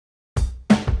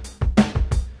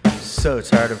So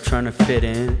tired of trying to fit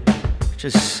in.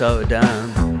 Just so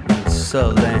dumb. It's so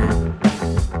lame.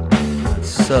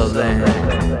 It's so lame.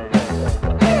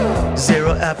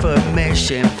 Zero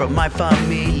affirmation from my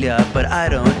familia, but I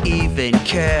don't even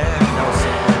care.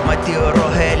 My tío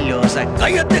Rogelio's like,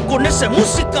 cállate con esa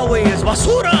música, wey, es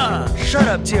basura. Shut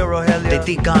up, tío Rogelio. They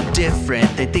think I'm different,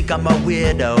 they think I'm a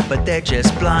weirdo, but they're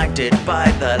just blinded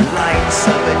by the lights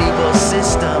of an evil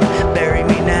system. Bury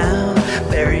me now,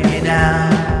 bury me now.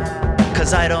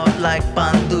 Cause I don't like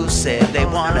pan dulce. They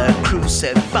wanna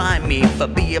crucify me for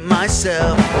being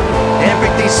myself.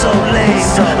 Everything's so lame.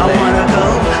 I wanna go,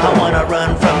 I wanna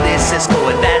run from this. It's cool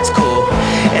and that's cool.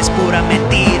 Es pura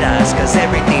mentiras, cause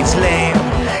everything's lame.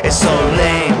 It's so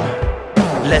lame.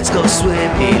 Let's go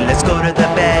swimming, let's go to the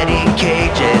batting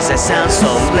cages. That sounds so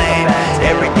lame.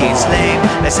 Everything's lame.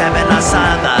 Let's have an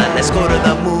asada, let's go to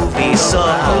the movies. So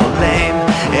lame.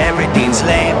 Everything's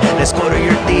lame. Let's go to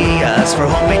your tias for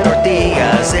homemade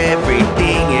tortillas.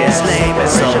 Everything is lame.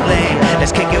 It's so lame.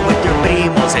 Let's kick it with your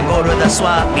primos and go to the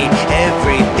swap meet.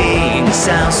 Everything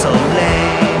sounds so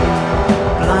lame.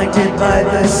 Blinded by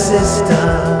the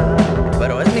system.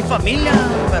 Pero es mi familia,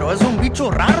 pero es un bicho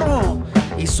raro.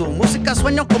 Y su música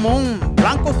suena como un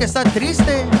blanco que está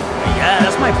triste. Yeah,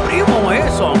 that's my primo,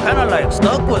 so I'm kinda like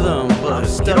stuck with him. But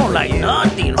you don't like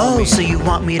nothing. Oh, so you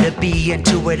want me to be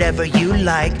into whatever you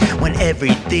like when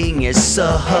everything is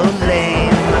so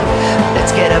lame?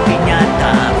 Let's get a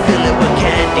piñata, fill it with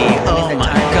candy. Oh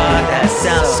my god, that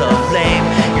sounds so lame.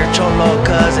 Your cholo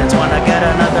cousins wanna get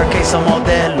another queso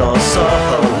modelo. So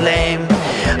lame.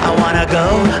 I wanna go,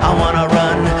 I wanna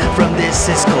run from this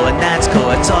is cool and that's cool.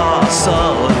 It's all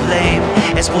so lame.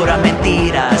 Es pura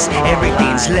mentiras,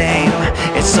 everything's lame.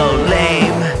 It's so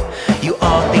lame. You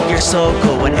all think you're so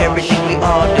cool when everything we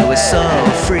all do is so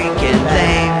freaking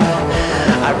lame.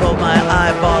 I rolled my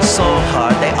eyeballs so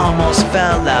hard they almost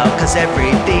fell out, cause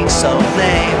everything's so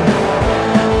lame.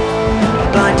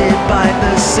 Blinded by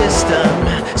the system,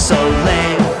 so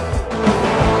lame.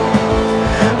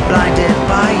 Blinded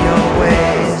by your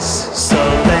ways, so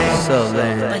lame. So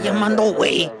lame. Está llamando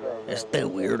güey, este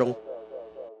weirdo.